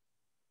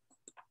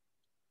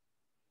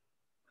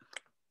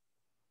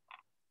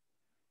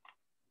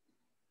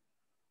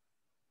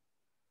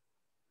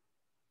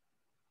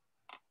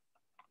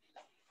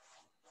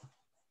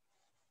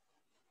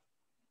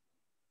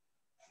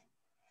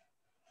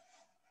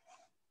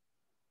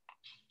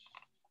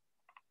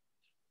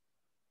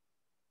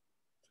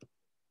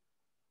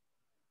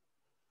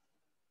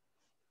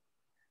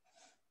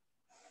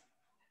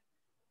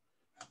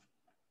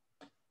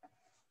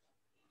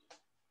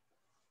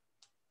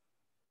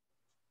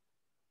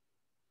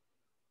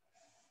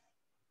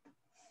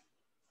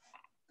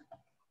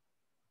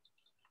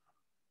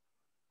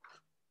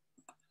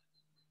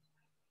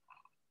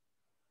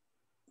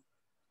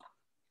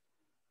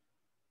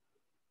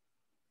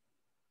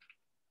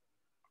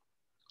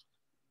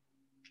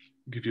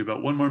 Give you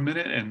about 1 more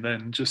minute and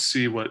then just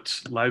see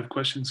what live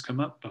questions come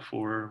up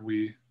before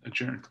we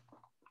adjourn.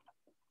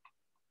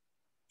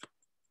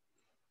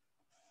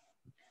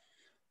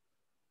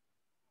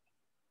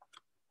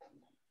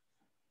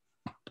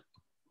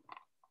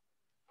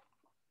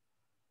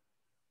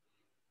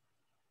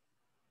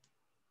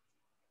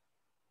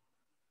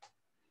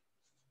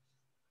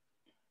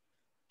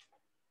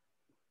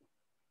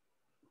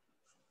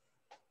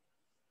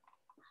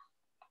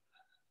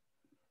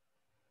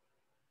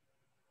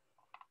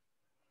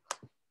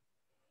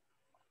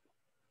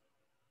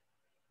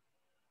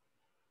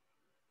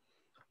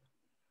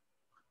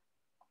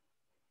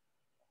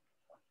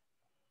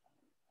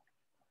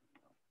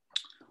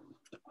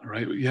 All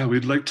right, yeah,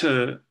 we'd like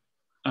to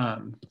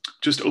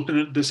just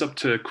open this up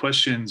to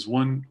questions.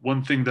 One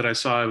thing that I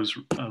saw, I was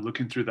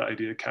looking through the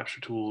idea capture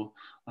tool,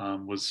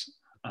 was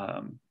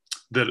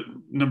that a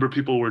number of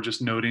people were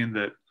just noting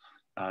that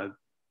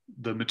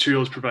the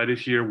materials provided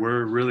here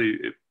were really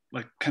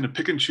like kind of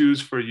pick and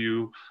choose for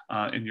you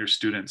and your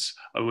students.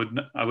 I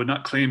would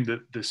not claim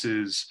that this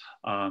is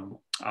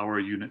our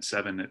Unit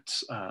 7.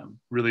 It's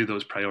really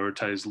those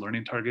prioritized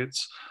learning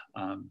targets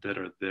that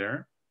are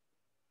there.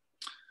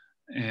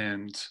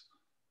 And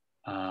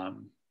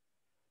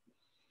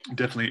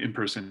definitely in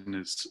person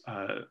is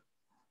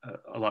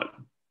a lot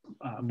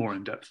more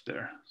in depth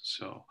there.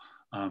 So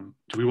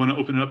do we want to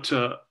open it up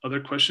to other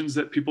questions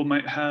that people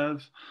might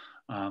have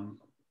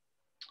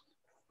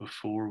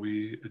before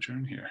we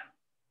adjourn here?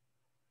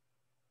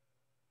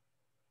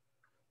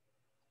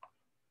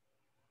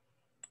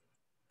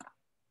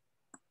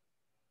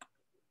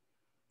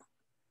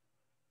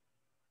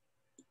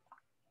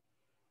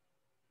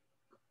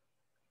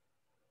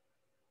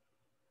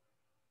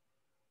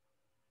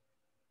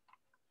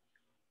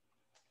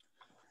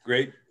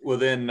 Great. Well,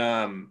 then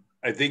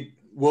I think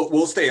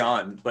we'll stay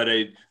on, but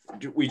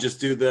we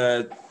just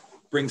do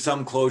bring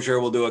some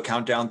closure. We'll do a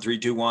countdown, 3,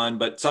 2, 1.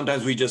 But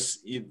sometimes we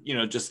just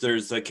just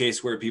there's a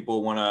case where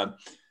people want to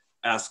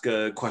ask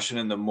a question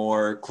in the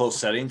more close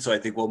setting. So I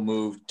think we'll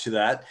move to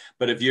that.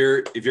 But if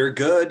you're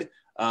good,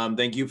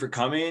 Thank you for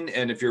coming.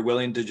 And if you're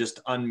willing to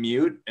just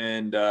unmute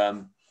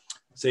and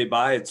say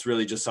bye, it's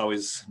really just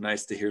always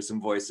nice to hear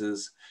some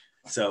voices.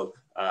 So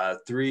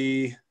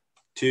 3,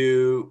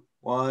 2,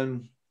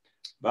 1.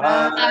 Bye.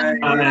 Bye.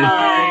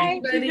 Bye.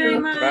 Thank you very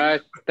much. Bye.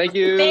 Thank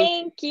you.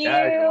 Thank you.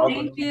 Yeah, you're welcome.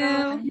 Thank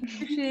you.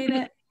 Appreciate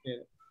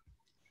it.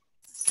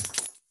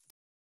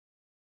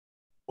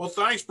 Well,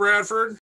 thanks, Bradford.